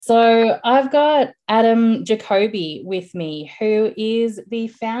So I've got Adam Jacoby with me, who is the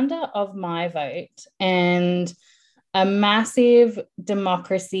founder of My Vote and a massive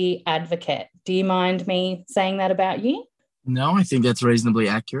democracy advocate. Do you mind me saying that about you? No, I think that's reasonably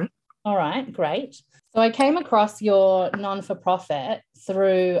accurate. All right, great. So I came across your non-for-profit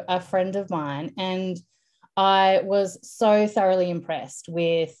through a friend of mine, and I was so thoroughly impressed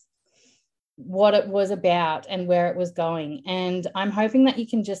with what it was about and where it was going. And I'm hoping that you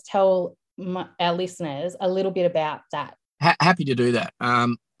can just tell our listeners a little bit about that. Happy to do that.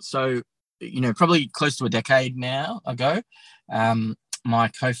 Probably close to a decade now ago, my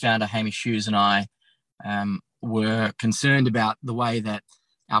co-founder Hamish Hughes and I were concerned about the way that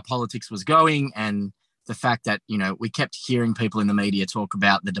our politics was going, and the fact that, we kept hearing people in the media talk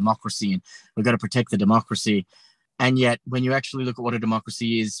about the democracy and we've got to protect the democracy. And yet, when you actually look at what a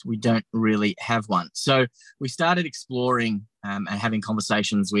democracy is, we don't really have one. So we started exploring and having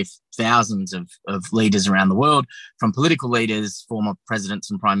conversations with thousands of leaders around the world, from political leaders, former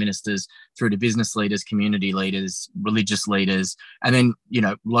presidents and prime ministers, through to business leaders, community leaders, religious leaders, and then,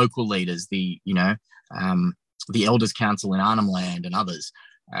 local leaders, the Elders Council in Arnhem Land and others,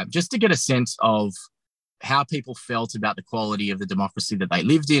 just to get a sense of how people felt about the quality of the democracy that they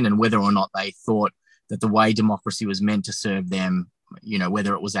lived in and whether or not they thought that the way democracy was meant to serve them,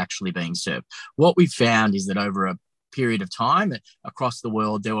 whether it was actually being served. What we found is that over a period of time across the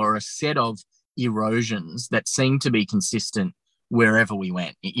world, there were a set of erosions that seemed to be consistent wherever we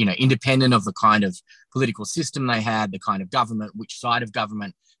went, independent of the kind of political system they had, the kind of government, which side of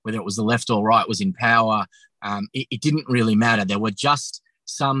government, whether it was the left or right was in power. It didn't really matter. There were just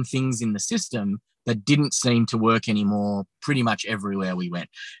some things in the system that didn't seem to work anymore pretty much everywhere we went.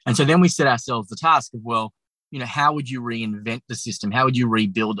 And so then we set ourselves the task of, how would you reinvent the system? How would you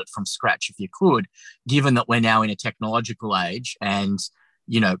rebuild it from scratch if you could, given that we're now in a technological age and,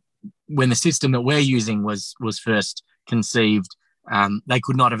 when the system that we're using was first conceived, they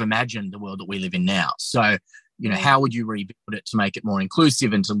could not have imagined the world that we live in now. So, how would you rebuild it to make it more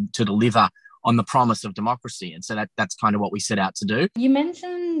inclusive and to deliver on the promise of democracy? And so that's kind of what we set out to do. You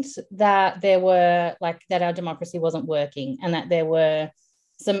mentioned that there were that our democracy wasn't working and that there were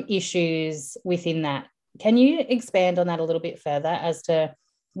some issues within that. Can you expand on that a little bit further as to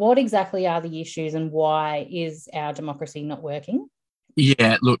what exactly are the issues and why is our democracy not working?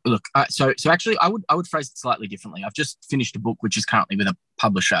 Yeah, look. So actually, I would phrase it slightly differently. I've just finished a book which is currently with a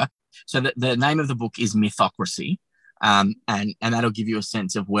publisher. So the name of the book is Mythocracy. And that'll give you a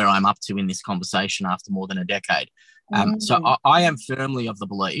sense of where I'm up to in this conversation after more than a decade. So I am firmly of the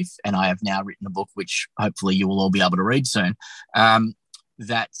belief, and I have now written a book, which hopefully you will all be able to read soon,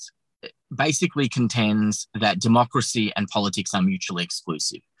 that basically contends that democracy and politics are mutually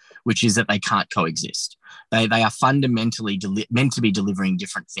exclusive, which is that they can't coexist. They are fundamentally meant to be delivering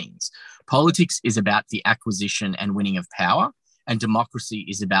different things. Politics is about the acquisition and winning of power, and democracy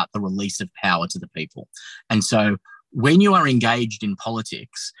is about the release of power to the people. And so when you are engaged in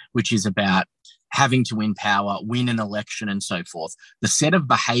politics, which is about having to win power, win an election and so forth, the set of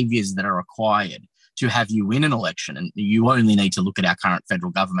behaviours that are required to have you win an election, and you only need to look at our current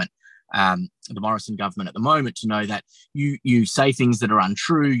federal government, the Morrison government at the moment, to know that you say things that are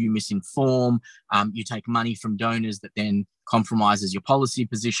untrue, you misinform, you take money from donors that then compromises your policy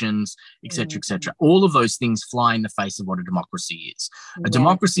positions, et cetera, et cetera. All of those things fly in the face of what a democracy is. A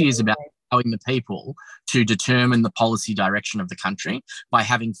democracy is about allowing the people to determine the policy direction of the country by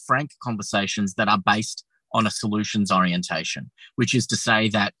having frank conversations that are based on a solutions orientation, which is to say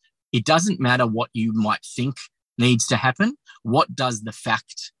that it doesn't matter what you might think needs to happen. What does the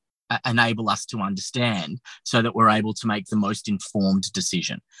fact enable us to understand so that we're able to make the most informed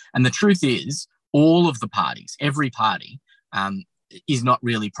decision? And the truth is, all of the parties, every party, is not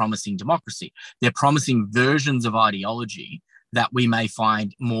really promising democracy. They're promising versions of ideology that we may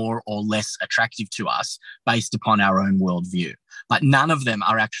find more or less attractive to us based upon our own worldview. But none of them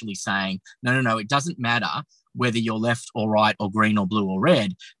are actually saying, no, it doesn't matter whether you're left or right or green or blue or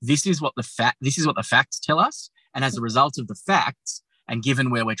red. This is what the facts tell us. And as a result of the facts, and given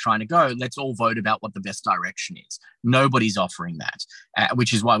where we're trying to go, let's all vote about what the best direction is. Nobody's offering that,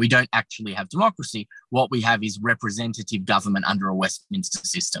 which is why we don't actually have democracy. What we have is representative government under a Westminster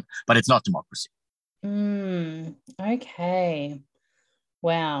system, but it's not democracy. Okay.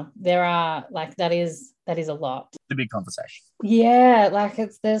 Wow. There are that is a lot. It's a big conversation. Yeah,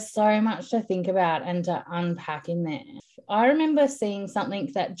 there's so much to think about and to unpack in there. I remember seeing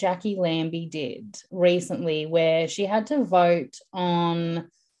something that Jackie Lambie did recently where she had to vote on,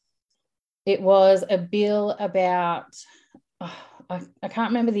 it was a bill about, I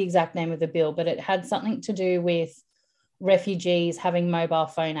can't remember the exact name of the bill, but it had something to do with refugees having mobile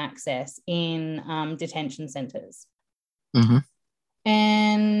phone access in detention centres. Mm-hmm.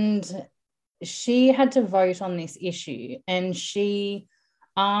 And she had to vote on this issue, and she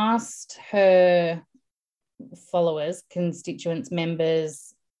asked her followers, constituents,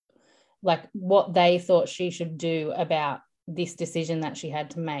 members, like what they thought she should do about this decision that she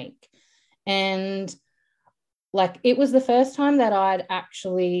had to make. And like, it was the first time that I'd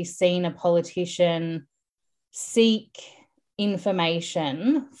actually seen a politician seek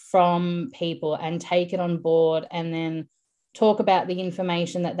information from people and take it on board, and then talk about the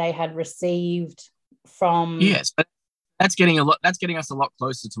information that they had received from. Yes, but that's getting us a lot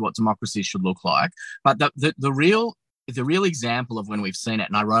closer to what democracy should look like. But the real example of when we've seen it,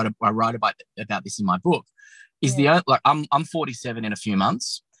 and I write about this in my book, is I'm 47 in a few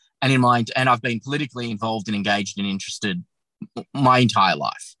months, and I've been politically involved and engaged and interested my entire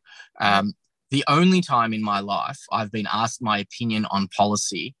life. The only time in my life I've been asked my opinion on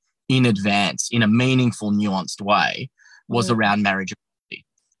policy in advance in a meaningful, nuanced way was around marriage equality.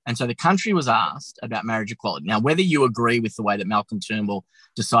 And so the country was asked about marriage equality. Now, whether you agree with the way that Malcolm Turnbull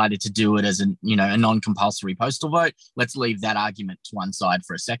decided to do it as a non-compulsory postal vote, let's leave that argument to one side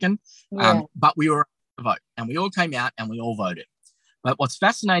for a second. Yeah. But we were to vote, and we all came out and we all voted. But what's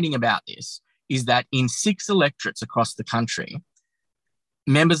fascinating about this is that in 6 electorates across the country,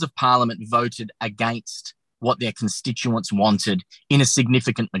 members of parliament voted against what their constituents wanted in a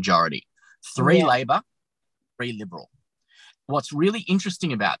significant majority. 3 Labor, 3 Liberal. What's really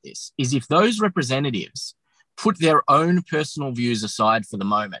interesting about this is if those representatives put their own personal views aside for the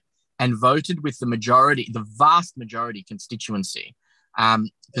moment and voted with the vast majority constituency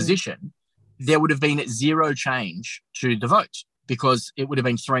position, there would have been 0 change to the vote because it would have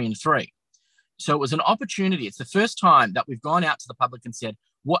been 3 and 3. So it was an opportunity. It's the first time that we've gone out to the public and said,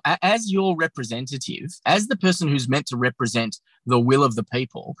 as your representative, as the person who's meant to represent the will of the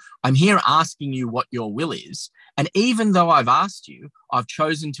people, I'm here asking you what your will is. And even though I've asked you, I've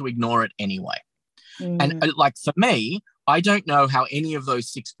chosen to ignore it anyway. And like for me, I don't know how any of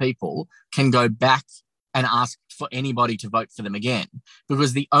those 6 people can go back and ask for anybody to vote for them again,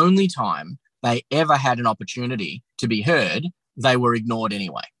 because the only time they ever had an opportunity to be heard, they were ignored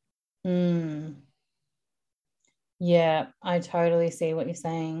anyway. Yeah, I totally see what you're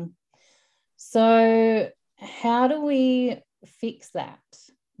saying. So how do we fix that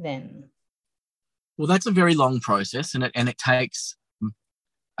then? Well, that's a very long process, and it takes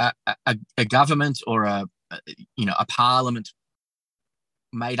a government or a parliament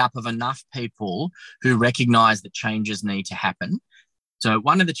made up of enough people who recognise that changes need to happen. So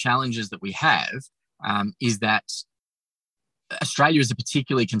one of the challenges that we have is that Australia is a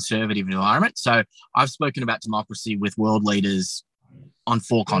particularly conservative environment. So I've spoken about democracy with world leaders on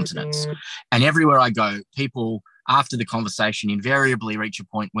 4 continents. And everywhere I go, people after the conversation invariably reach a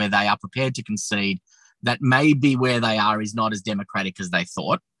point where they are prepared to concede that maybe where they are is not as democratic as they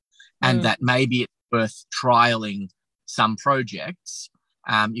thought, and that maybe it's worth trialling some projects.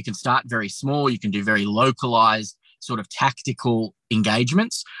 You can start very small. You can do very localized sort of tactical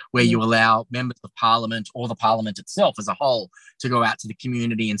engagements where you allow members of parliament or the parliament itself as a whole to go out to the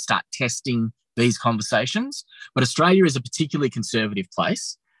community and start testing these conversations. But Australia is a particularly conservative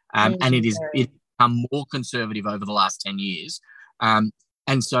place, and it's become more conservative over the last 10 years.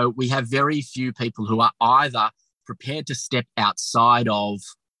 And so we have very few people who are either prepared to step outside of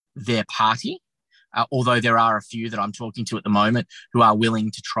their party, although there are a few that I'm talking to at the moment who are willing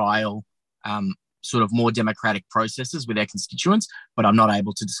to trial sort of more democratic processes with their constituents, but I'm not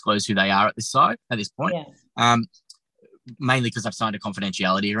able to disclose who they are at this point, mainly because I've signed a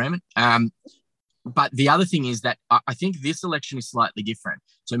confidentiality agreement. But the other thing is that I think this election is slightly different.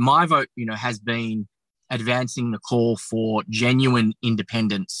 So my vote, has been advancing the call for genuine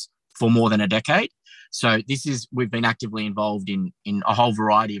independence for more than a decade. So we've been actively involved in a whole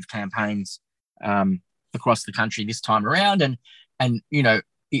variety of campaigns across the country this time around, and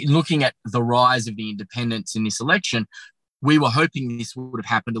looking at the rise of the independents in this election, we were hoping this would have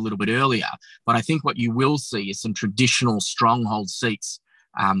happened a little bit earlier. But I think what you will see is some traditional stronghold seats.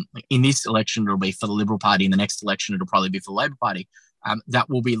 In this election, it'll be for the Liberal Party. In the next election, it'll probably be for the Labor Party. That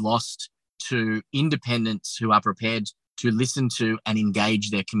will be lost to independents who are prepared to listen to and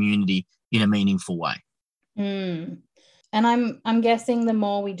engage their community in a meaningful way. And I'm guessing the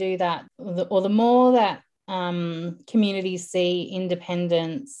more we do that, or the more that communities see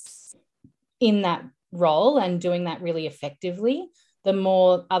independence in that role and doing that really effectively, the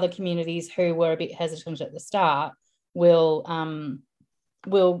more other communities who were a bit hesitant at the start will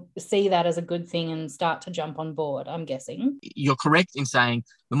will see that as a good thing and start to jump on board, I'm guessing. You're correct in saying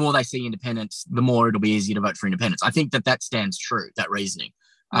the more they see independence, the more it'll be easier to vote for independence. I think that stands true, that reasoning.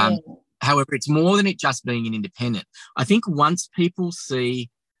 However, it's more than it just being an independent. I think once people see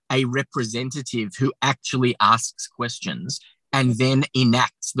a representative who actually asks questions and then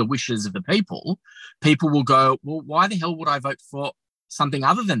enacts the wishes of the people, people will go, well, why the hell would I vote for something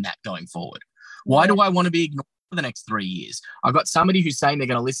other than that going forward? Why do I want to be ignored for the next 3 years? I've got somebody who's saying they're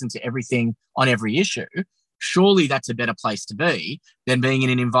going to listen to everything on every issue. Surely that's a better place to be than being in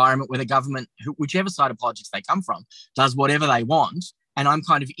an environment where the government, whichever side of politics they come from, does whatever they want, and I'm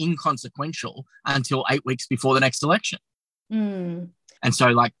kind of inconsequential until 8 weeks before the next election. And so,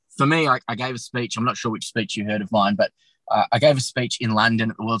 like, for me, I gave a speech. I'm not sure which speech you heard of mine, but I gave a speech in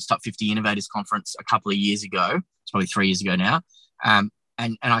London at the World's Top 50 Innovators Conference a couple of years ago. It's probably 3 years ago now.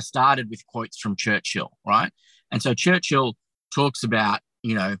 And I started with quotes from Churchill, right? And so Churchill talks about,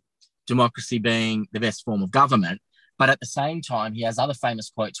 democracy being the best form of government, but at the same time, he has other famous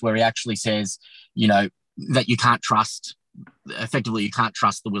quotes where he actually says, that you can't trust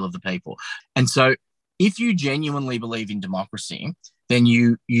the will of the people. And so if you genuinely believe in democracy, then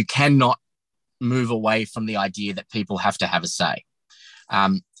you cannot move away from the idea that people have to have a say.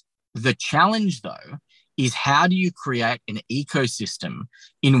 The challenge, though, is how do you create an ecosystem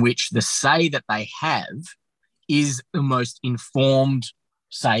in which the say that they have is the most informed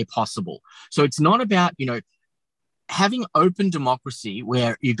say possible? So it's not about, having open democracy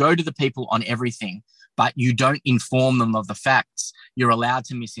where you go to the people on everything, but you don't inform them of the facts. You're allowed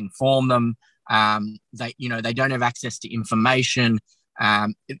to misinform them. They don't have access to information.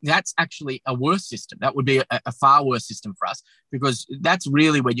 That's actually a worse system. That would be a far worse system for us, because that's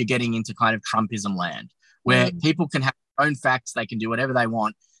really where you're getting into kind of Trumpism land, where people can have their own facts, they can do whatever they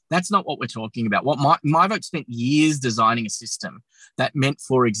want. That's not what we're talking about. What my vote spent years designing a system that meant,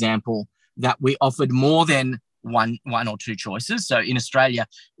 for example, that we offered more than one or two choices. So in Australia,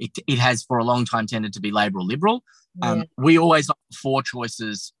 it has for a long time tended to be Labor or Liberal. We always offer 4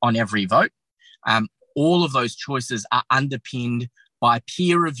 choices on every vote. All of those choices are underpinned by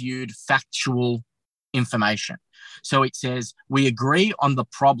peer-reviewed factual information. So it says we agree on the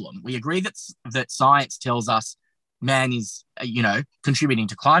problem. We agree that science tells us man is, contributing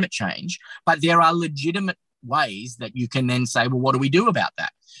to climate change, but there are legitimate ways that you can then say, well, what do we do about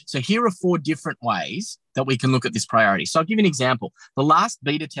that? So here are 4 different ways that we can look at this priority. So I'll give you an example. The last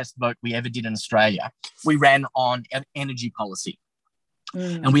beta test vote we ever did in Australia, we ran on energy policy.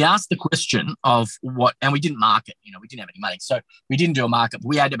 And we asked the question of and we didn't market, we didn't have any money. So we didn't do a market.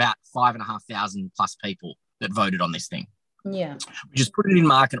 We had about 5,500 plus people that voted on this thing. Yeah. We just put it in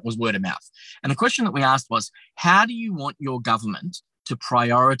market. It was word of mouth. And the question that we asked was, how do you want your government to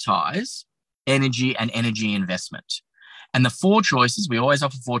prioritize energy and energy investment? And the 4 choices, we always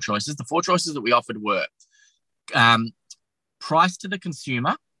offer 4 choices. The 4 choices that we offered were price to the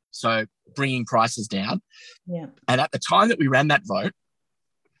consumer, so bringing prices down. Yeah. And at the time that we ran that vote,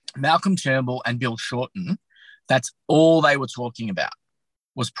 Malcolm Turnbull and Bill Shorten, that's all they were talking about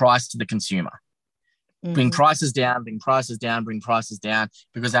was price to the consumer. Bring prices down, bring prices down, bring prices down,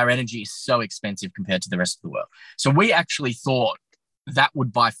 because our energy is so expensive compared to the rest of the world. So we actually thought that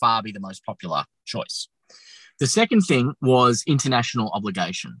would by far be the most popular choice. The second thing was international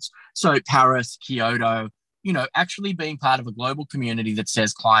obligations. So Paris, Kyoto, actually being part of a global community that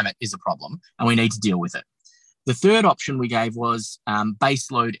says climate is a problem and we need to deal with it. The third option we gave was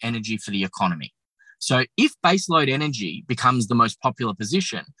baseload energy for the economy. So if baseload energy becomes the most popular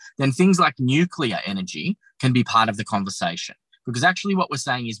position, then things like nuclear energy can be part of the conversation. Because actually what we're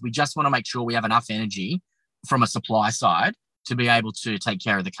saying is we just want to make sure we have enough energy from a supply side to be able to take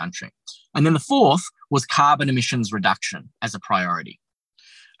care of the country. And then the fourth was carbon emissions reduction as a priority.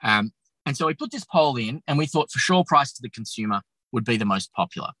 And so we put this poll in and we thought for sure price to the consumer would be the most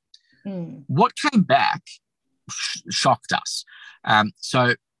popular. What came back shocked us.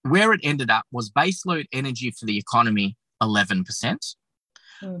 So where it ended up was baseload energy for the economy, 11%,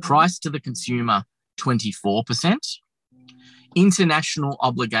 price to the consumer, 24%, international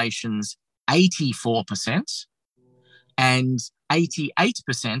obligations, 84%, and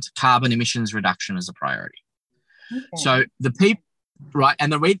 88% carbon emissions reduction as a priority. Okay. So the people, right,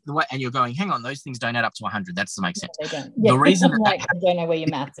 and and you're going, hang on, those things don't add up to 100. That doesn't make sense. No, they don't. Yeah, the reason I don't know where your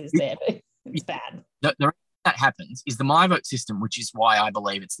maths is there, but it's bad. The reason that happens is the My Vote system, which is why I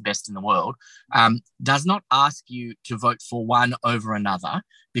believe it's the best in the world, does not ask you to vote for one over another,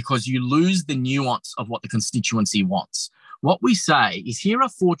 because you lose the nuance of what the constituency wants. What we say is here are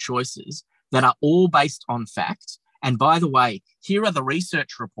 4 choices that are all based on fact. And by the way, here are the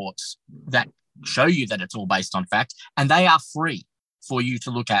research reports that show you that it's all based on fact, and they are free. for you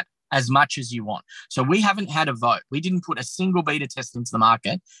to look at as much as you want. So we haven't had a vote. We didn't put a single beta test into the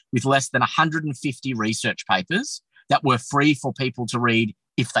market with less than 150 research papers that were free for people to read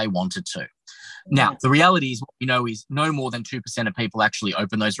if they wanted to. Now, the reality is what we know is no more than 2% of people actually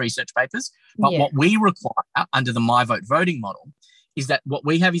open those research papers. But what we require under the My Vote voting model is that what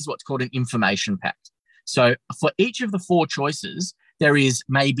we have is what's called an information pack. So for each of the 4 choices, there is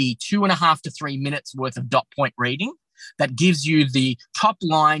maybe 2.5 to 3 minutes worth of dot point reading that gives you the top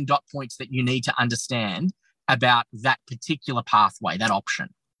line dot points that you need to understand about that particular pathway, that option.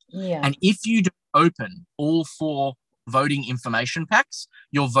 And if you don't open all 4 voting information packs,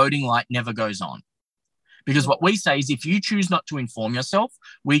 your voting light never goes on. Because what we say is if you choose not to inform yourself,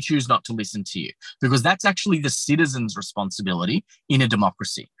 we choose not to listen to you, because that's actually the citizen's responsibility in a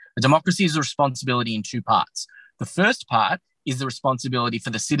democracy. A democracy is a responsibility in 2 parts. The first part is the responsibility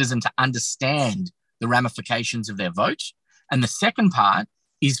for the citizen to understand the ramifications of their vote. And the second part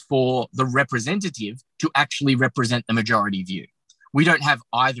is for the representative to actually represent the majority view. We don't have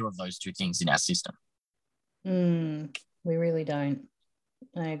either of those 2 things in our system. We really don't.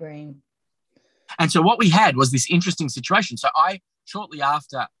 I agree. And so what we had was this interesting situation. So shortly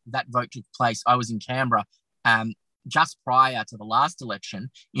after that vote took place, I was in Canberra just prior to the last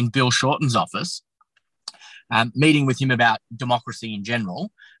election in Bill Shorten's office, meeting with him about democracy in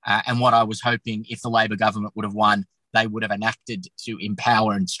general, and what I was hoping if the Labor government would have won, they would have enacted to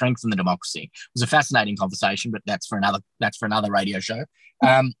empower and strengthen the democracy. It was a fascinating conversation, but that's for another radio show.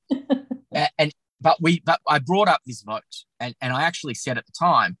 But I brought up this vote, and I actually said at the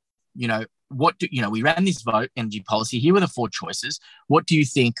time, we ran this vote, energy policy. Here were the 4 choices. What do you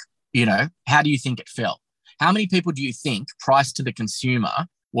think? How do you think it fell? How many people do you think price to the consumer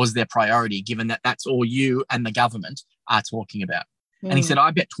was their priority, given that that's all you and the government are talking about? And he said,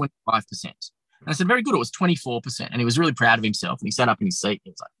 I bet 25%. And I said, very good. It was 24%. And he was really proud of himself. And he sat up in his seat. And he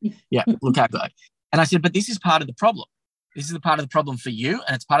was like, yeah, look how good. And I said, but this is part of the problem. This is the part of the problem for you.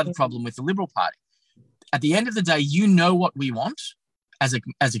 And it's part of the problem with the Liberal Party. At the end of the day, you know what we want as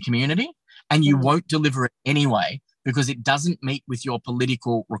a community, and you won't deliver it anyway because it doesn't meet with your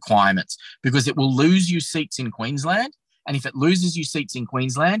political requirements, because it will lose you seats in Queensland. And if it loses you seats in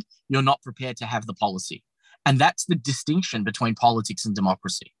Queensland, you're not prepared to have the policy. And that's the distinction between politics and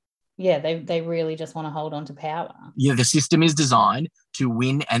democracy. Yeah, they really just want to hold on to power. Yeah, the system is designed to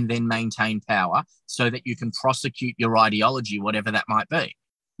win and then maintain power so that you can prosecute your ideology, whatever that might be.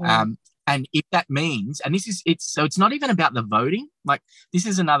 And if that means, and it's not even about the voting, like this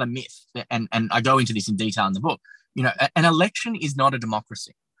is another myth, and I go into this in detail in the book. An election is not a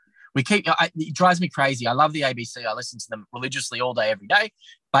democracy. It drives me crazy. I love the ABC. I listen to them religiously all day, every day.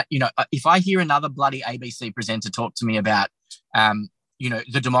 But, if I hear another bloody ABC presenter talk to me about,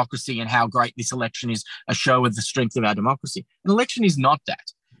 the democracy and how great this election is a show of the strength of our democracy, an election is not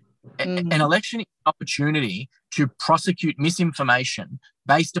that. An election is an opportunity to prosecute misinformation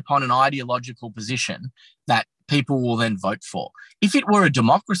based upon an ideological position that people will then vote for. If it were a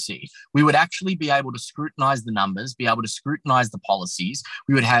democracy, we would actually be able to scrutinize the numbers, be able to scrutinize the policies.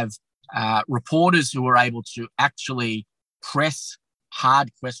 We would have reporters who were able to actually press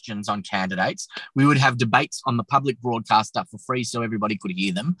hard questions on candidates. We would have debates on the public broadcaster for free so everybody could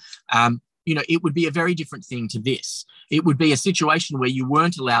hear them. It would be a very different thing to this. It would be a situation where you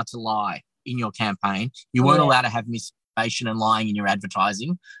weren't allowed to lie in your campaign. You weren't allowed to have misinformation and lying in your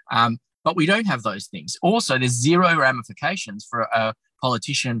advertising. But we don't have those things. Also, there's zero ramifications for a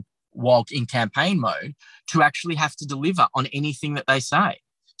politician while in campaign mode to actually have to deliver on anything that they say.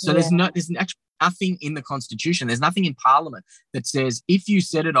 So there's actually nothing in the Constitution. There's nothing in Parliament that says if you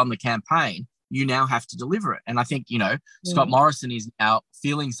said it on the campaign, you now have to deliver it. And I think, Scott Morrison is now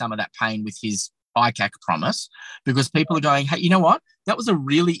feeling some of that pain with his ICAC promise, because people are going, hey, you know what? That was a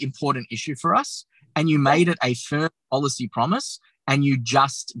really important issue for us. And you made it a firm policy promise and you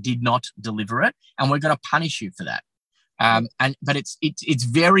just did not deliver it. And we're going to punish you for that. But it's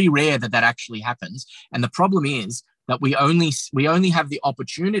very rare that actually happens. And the problem is that we only have the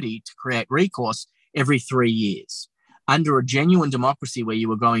opportunity to create recourse every 3 years. Under a genuine democracy where you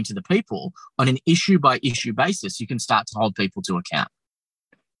were going to the people on an issue by issue basis, you can start to hold people to account.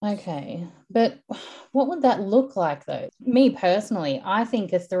 Okay, but what would that look like though? Me personally, I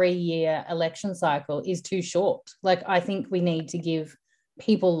think a 3-year election cycle is too short. Like, I think we need to give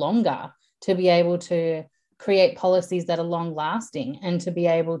people longer to be able to create policies that are long lasting and to be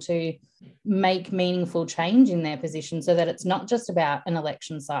able to make meaningful change in their position so that it's not just about an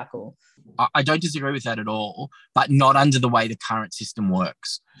election cycle. I don't disagree with that at all, but not under the way the current system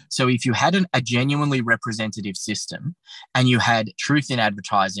works. So if you had a genuinely representative system and you had truth in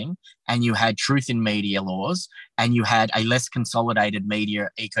advertising and you had truth in media laws and you had a less consolidated media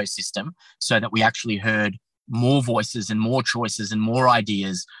ecosystem so that we actually heard more voices and more choices and more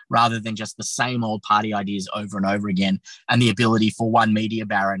ideas rather than just the same old party ideas over and over again, and the ability for one media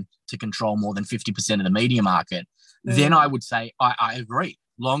baron to control more than 50% of the media market, then I would say I agree.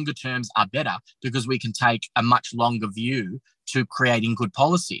 Longer terms are better because we can take a much longer view to creating good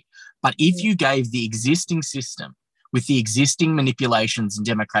policy. But if you gave the existing system with the existing manipulations and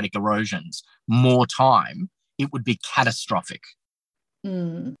democratic erosions more time, it would be catastrophic.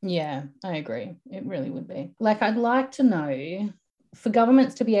 Yeah, I agree. It really would be. Like, I'd like to know, for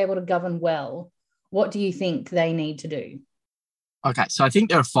governments to be able to govern well, what do you think they need to do? Okay, so I think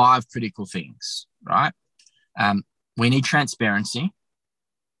there are 5 critical things, right? We need transparency.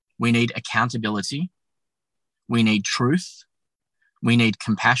 We need accountability. We need truth. We need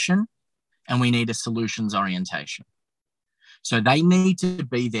compassion. And we need a solutions orientation. So they need to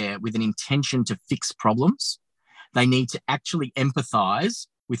be there with an intention to fix problems. They need to actually empathize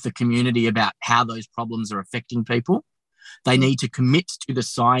with the community about how those problems are affecting people. They need to commit to the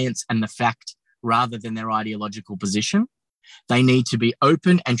science and the fact rather than their ideological position. They need to be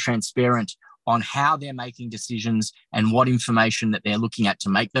open and transparent on how they're making decisions and what information that they're looking at to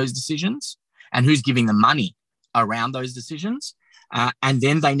make those decisions and who's giving the money around those decisions. And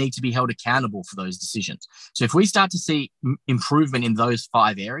then they need to be held accountable for those decisions. So if we start to see improvement in those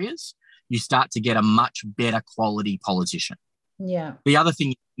 5 areas, you start to get a much better quality politician. Yeah. The other thing,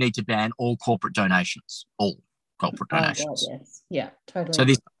 you need to ban all corporate donations, all corporate donations. God, yes. Yeah, totally.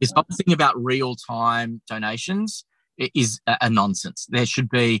 So this whole thing about real-time donations is a nonsense. There should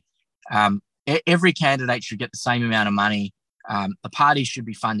be, every candidate should get the same amount of money. The party should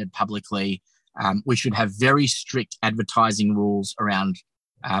be funded publicly. We should have very strict advertising rules around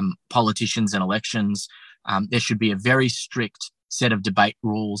politicians and elections. There should be a very strict set of debate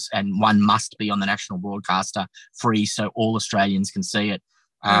rules, and one must be on the national broadcaster free so all Australians can see it.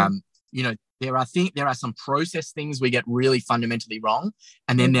 There are some process things we get really fundamentally wrong,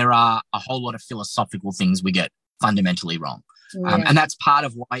 and then there are a whole lot of philosophical things we get fundamentally wrong. And that's part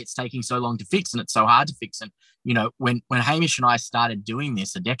of why it's taking so long to fix, and it's so hard to fix. And, when Hamish and I started doing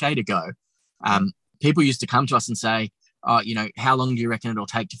this a decade ago, people used to come to us and say, how long do you reckon it'll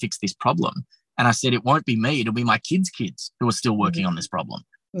take to fix this problem? And I said, it won't be me. It'll be my kids' kids who are still working on this problem.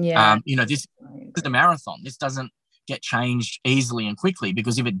 Yeah. This is a marathon. This doesn't get changed easily and quickly,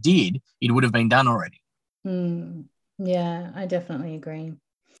 because if it did, it would have been done already. Yeah, I definitely agree.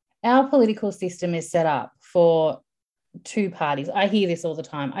 Our political system is set up for 2 parties. I hear this all the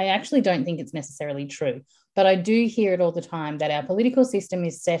time. I actually don't think it's necessarily true, but I do hear it all the time that our political system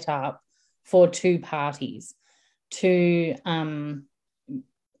is set up for 2 parties to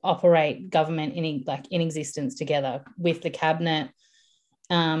operate government in existence together, with the cabinet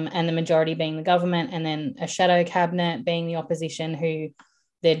and the majority being the government, and then a shadow cabinet being the opposition, who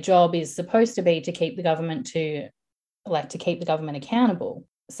their job is supposed to be to keep the government accountable.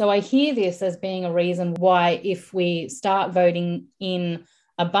 So I hear this as being a reason why, if we start voting in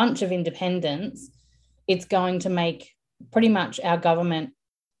a bunch of independents, it's going to make pretty much our government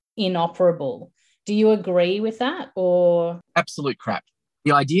inoperable. Do you agree with that? Or absolute crap.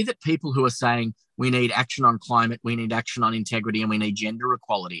 The idea that people who are saying we need action on climate, we need action on integrity, and we need gender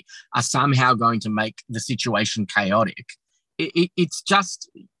equality are somehow going to make the situation chaotic, it's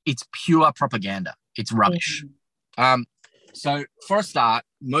pure propaganda. It's rubbish. So for a start,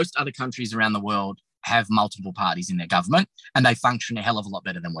 most other countries around the world have multiple parties in their government, and they function a hell of a lot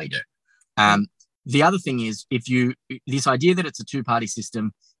better than we do. The other thing is, this idea that it's a 2-party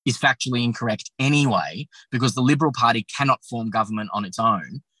system is factually incorrect anyway, because the Liberal Party cannot form government on its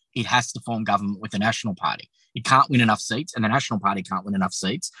own. It has to form government with the National Party. It can't win enough seats, and the National Party can't win enough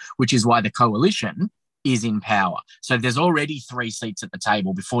seats, which is why the coalition is in power. So there's already 3 seats at the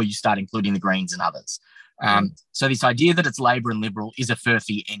table before you start including the Greens and others. So this idea that it's Labor and Liberal is a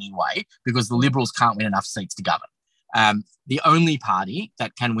furphy anyway, because the Liberals can't win enough seats to govern. The only party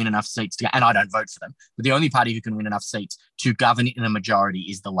that can win enough seats and I don't vote for them, but the only party who can win enough seats to govern in a majority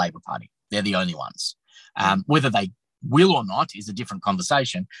is the Labor Party. They're the only ones. Whether they will or not is a different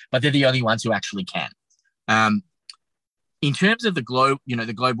conversation, but they're the only ones who actually can. In terms of the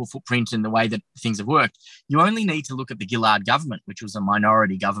global footprint and the way that things have worked, you only need to look at the Gillard government, which was a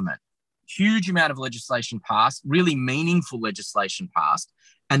minority government. Huge amount of legislation passed, really meaningful legislation passed,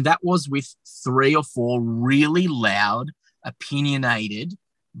 and that was with 3 or 4 really loud, opinionated,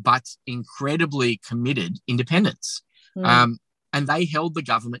 but incredibly committed independents. and they held the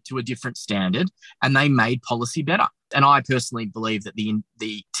government to a different standard, and they made policy better. And I personally believe that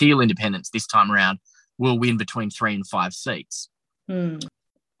the Teal independents this time around will win between 3 and 5 seats.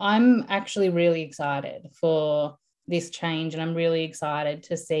 I'm actually really excited for this change, and I'm really excited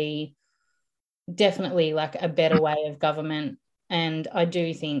to see definitely like a better way of government. And I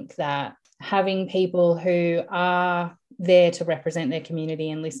do think that having people who are there to represent their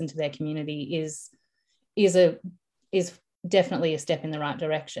community and listen to their community is definitely a step in the right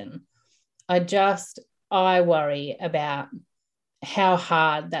direction. I worry about how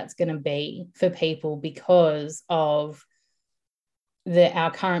hard that's going to be for people because of our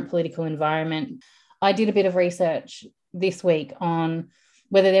current political environment. I did a bit of research this week on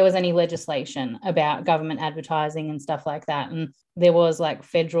whether there was any legislation about government advertising and stuff like that. And there was like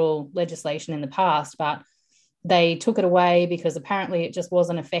federal legislation in the past, but they took it away because apparently it just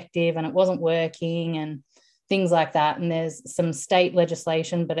wasn't effective and it wasn't working and things like that. And there's some state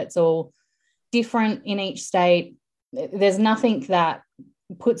legislation, but it's all different in each state. There's nothing that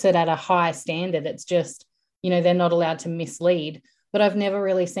puts it at a high standard. It's just, they're not allowed to mislead. But I've never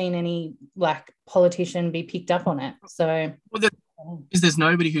really seen any like politician be picked up on it. So there's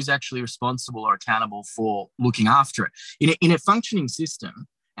nobody who's actually responsible or accountable for looking after it. In a functioning system,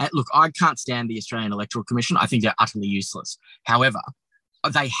 look, I can't stand the Australian Electoral Commission. I think they're utterly useless. However,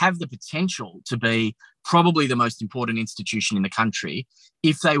 they have the potential to be probably the most important institution in the country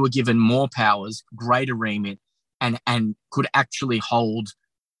if they were given more powers, greater remit, and could actually hold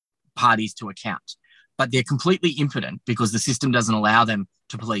parties to account. But they're completely impotent because the system doesn't allow them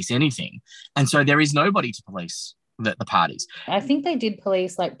to police anything. And so there is nobody to police the parties. I think they did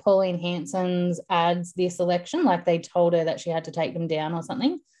police like Pauline Hanson's ads this election, like they told her that she had to take them down or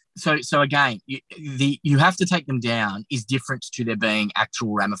something. So again, you have to take them down is different to there being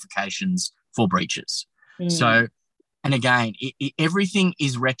actual ramifications for breaches. So, and again, everything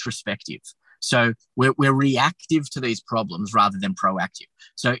is retrospective. So we're reactive to these problems rather than proactive.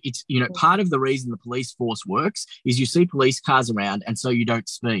 So it's, part of the reason the police force works is you see police cars around and so you don't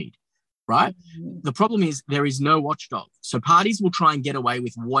speed, right? The problem is there is no watchdog. So parties will try and get away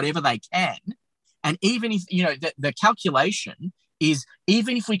with whatever they can. And even if, the calculation is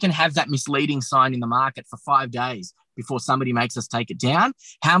even if we can have that misleading sign in the market for 5 days before somebody makes us take it down,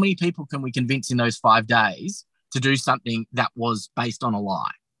 how many people can we convince in those 5 days to do something that was based on a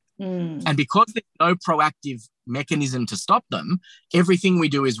lie? And because there's no proactive mechanism to stop them, everything we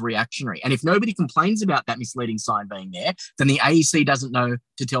do is reactionary. And if nobody complains about that misleading sign being there, then the AEC doesn't know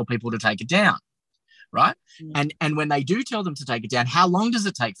to tell people to take it down, right? And when they do tell them to take it down, how long does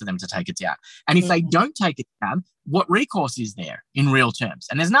it take for them to take it down? And if they don't take it down, what recourse is there in real terms?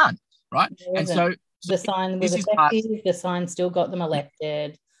 And there's none, right? And so the sign was effective, the sign still got them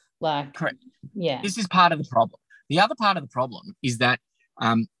elected. Like, correct. Yeah. This is part of the problem. The other part of the problem is that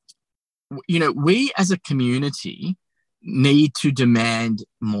we as a community need to demand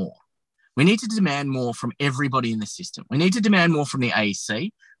more. We need to demand more from everybody in the system. We need to demand more from the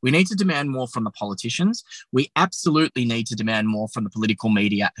AEC. We need to demand more from the politicians. We absolutely need to demand more from the political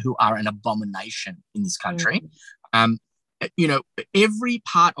media, who are an abomination in this country. Every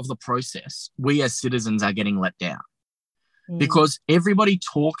part of the process, we as citizens are getting let down because everybody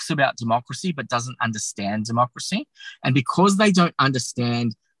talks about democracy but doesn't understand democracy. And because they don't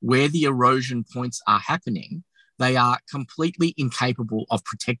understand where the erosion points are happening, they are completely incapable of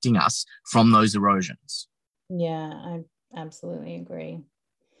protecting us from those erosions. Yeah, I absolutely agree.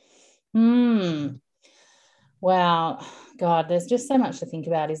 Wow. God, there's just so much to think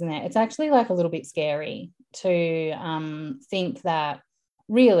about, isn't there? It's actually like a little bit scary to think that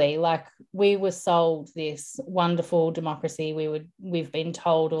really, like, we were sold this wonderful democracy. We've been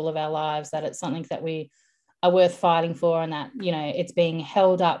told all of our lives that it's something that we are worth fighting for, and that, it's being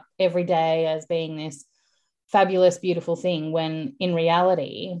held up every day as being this fabulous, beautiful thing, when in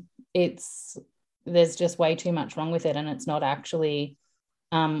reality, there's just way too much wrong with it, and it's not actually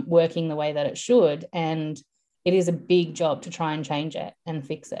working the way that it should. And it is a big job to try and change it and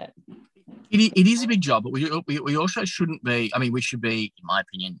fix it. It is a big job, but we also shouldn't be, we should be, in my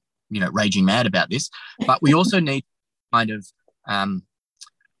opinion, raging mad about this, but we also need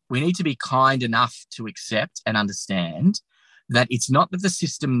we need to be kind enough to accept and understand that it's not that the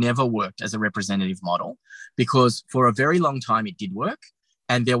system never worked as a representative model, because for a very long time it did work,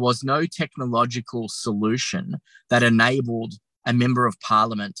 and there was no technological solution that enabled a member of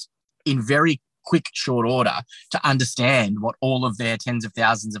parliament in very quick, short order to understand what all of their tens of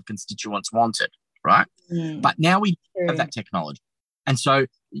thousands of constituents wanted, right? But now we have that technology. And so,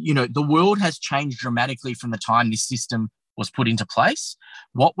 the world has changed dramatically from the time this system was put into place.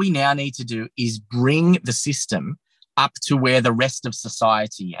 What we now need to do is bring the system up to where the rest of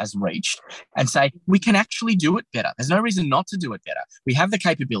society has reached and say, we can actually do it better. There's no reason not to do it better. We have the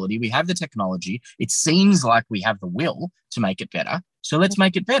capability, we have the technology. It seems like we have the will to make it better. So let's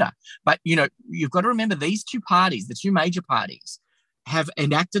make it better. But, you've got to remember these two parties, the two major parties, have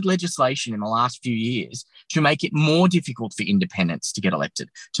enacted legislation in the last few years to make it more difficult for independents to get elected,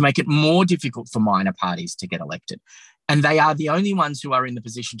 to make it more difficult for minor parties to get elected. And they are the only ones who are in the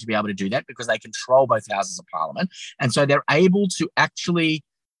position to be able to do that because they control both houses of parliament. And so they're able to actually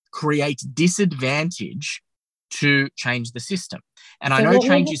create disadvantage to change the system. And so I know what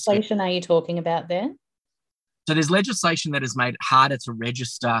change legislation are you talking about there? So there's legislation that has made it harder to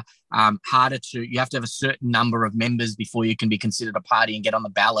register, you have to have a certain number of members before you can be considered a party and get on the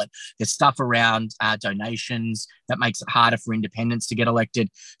ballot. There's stuff around donations that makes it harder for independents to get elected.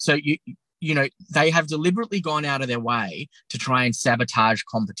 So they have deliberately gone out of their way to try and sabotage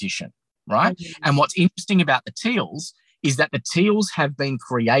competition, right? Mm-hmm. And what's interesting about the Teals is that the Teals have been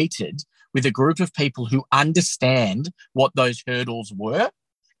created with a group of people who understand what those hurdles were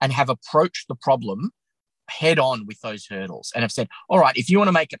and have approached the problem head on with those hurdles and have said, all right, if you want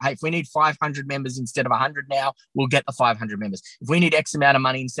to make it, hey, if we need 500 members instead of 100 now, we'll get the 500 members. If we need X amount of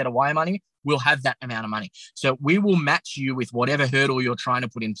money instead of Y money, we'll have that amount of money. So we will match you with whatever hurdle you're trying to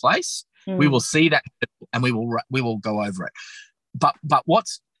put in place. We will see that and we will go over it. But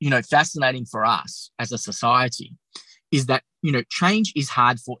what's, fascinating for us as a society is that, change is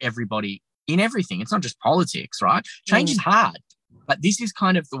hard for everybody in everything. It's not just politics, right? Change is hard, but this is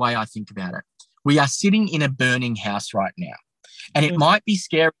kind of the way I think about it. We are sitting in a burning house right now, and it might be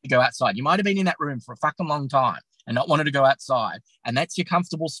scary to go outside. You might have been in that room for a fucking long time and not wanted to go outside, and that's your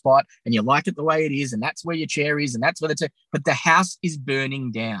comfortable spot, and you like it the way it is, and that's where your chair is, and that's where but the house is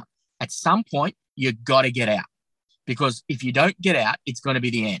burning down. At some point, you've got to get out, because if you don't get out, it's going to be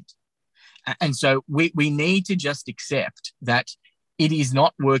the end. And so we need to just accept that it is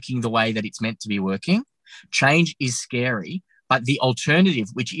not working the way that it's meant to be working. Change is scary. But the alternative,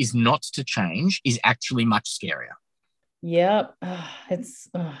 which is not to change, is actually much scarier. Yep.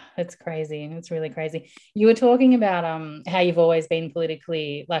 It's crazy. It's really crazy. You were talking about how you've always been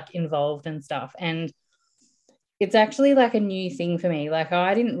politically involved and stuff. And it's actually a new thing for me.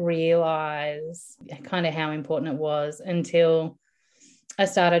 I didn't realize kind of how important it was until I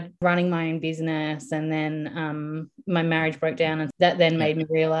started running my own business, and then my marriage broke down, and that then made me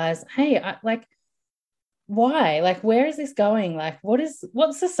realize, hey, why? Where is this going?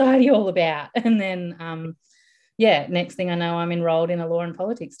 What's society all about? And then, next thing I know, I'm enrolled in a law and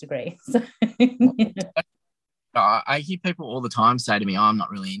politics degree. So, I hear people all the time say to me, I'm not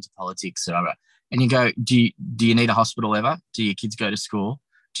really into politics. And you go, do you need a hospital ever? Do your kids go to school?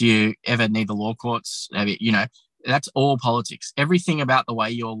 Do you ever need the law courts? That's all politics. Everything about the way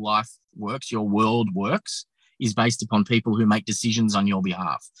your life works, your world works, is based upon people who make decisions on your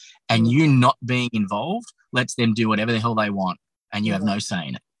behalf. And you not being involved lets them do whatever the hell they want, and you have no say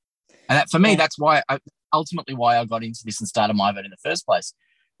in it. And that, for me, that's ultimately why I got into this and started My Vote in the first place,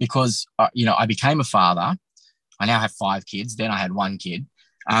 because, I became a father. I now have 5 kids. Then I had 1 kid.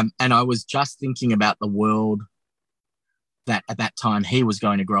 And I was just thinking about the world that at that time he was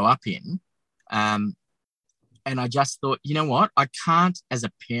going to grow up in. And I just thought, you know what? I can't, as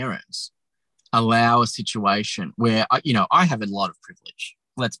a parent, allow a situation where, I have a lot of privilege.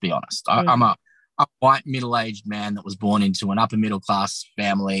 Let's be honest. I'm a white middle-aged man that was born into an upper middle-class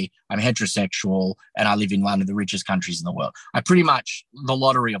family. I'm heterosexual, and I live in one of the richest countries in the world. I pretty much the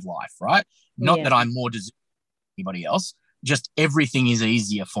lottery of life, right? Not that I'm more deserving than anybody else. Just everything is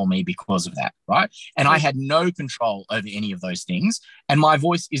easier for me because of that, right? And I had no control over any of those things. And my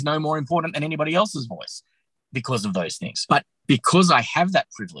voice is no more important than anybody else's voice because of those things. But because I have that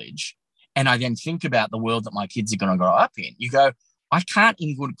privilege, and I then think about the world that my kids are going to grow up in, you go, I can't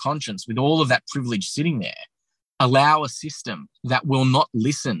in good conscience, with all of that privilege sitting there, allow a system that will not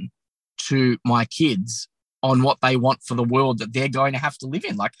listen to my kids on what they want for the world that they're going to have to live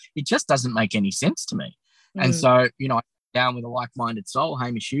in. It just doesn't make any sense to me. And so, I sat down with a like-minded soul,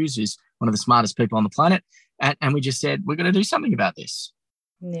 Hamish Hughes, who's one of the smartest people on the planet, and we just said, we're going to do something about this.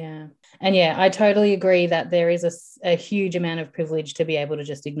 Yeah. And I totally agree that there is a huge amount of privilege to be able to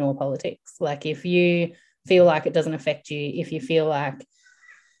just ignore politics. If you feel like it doesn't affect you, if you feel like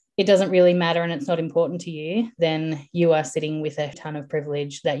it doesn't really matter and it's not important to you, then you are sitting with a ton of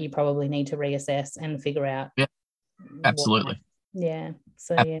privilege that you probably need to reassess and figure out. Yeah, absolutely.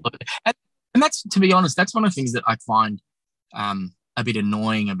 So, absolutely. And that's, to be honest, that's one of the things that I find a bit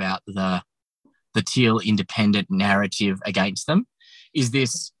annoying about the Teal independent narrative against them, is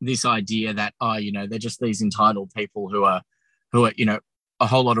this idea that, they're just these entitled people who are, a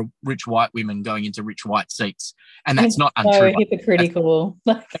whole lot of rich white women going into rich white seats. And that's not so untrue. hypocritical.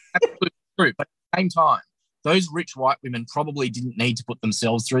 That's absolutely true. But at the same time, those rich white women probably didn't need to put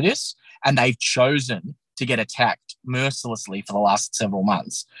themselves through this, and they've chosen to get attacked mercilessly for the last several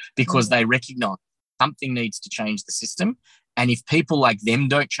months because they recognize something needs to change the system. And if people like them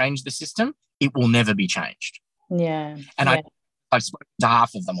don't change the system, it will never be changed. Yeah. And I've spoken to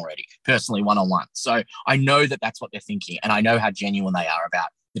half of them already, personally, one-on-one. So I know that that's what they're thinking, and I know how genuine they are about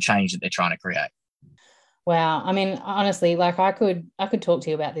the change that they're trying to create. Wow. I mean, honestly, like I could talk to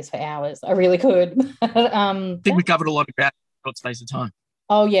you about this for hours. I really could. I think we covered a lot of ground in a short space of time.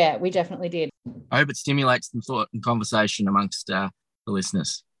 Oh, yeah, we definitely did. I hope it stimulates some thought and conversation amongst the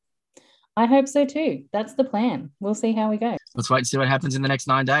listeners. I hope so too. That's the plan. We'll see how we go. Let's wait and see what happens in the next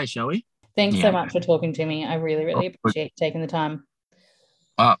 9 days, shall we? Thanks so much for talking to me. I really, really appreciate you taking the time.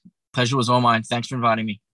 Pleasure was all mine. Thanks for inviting me.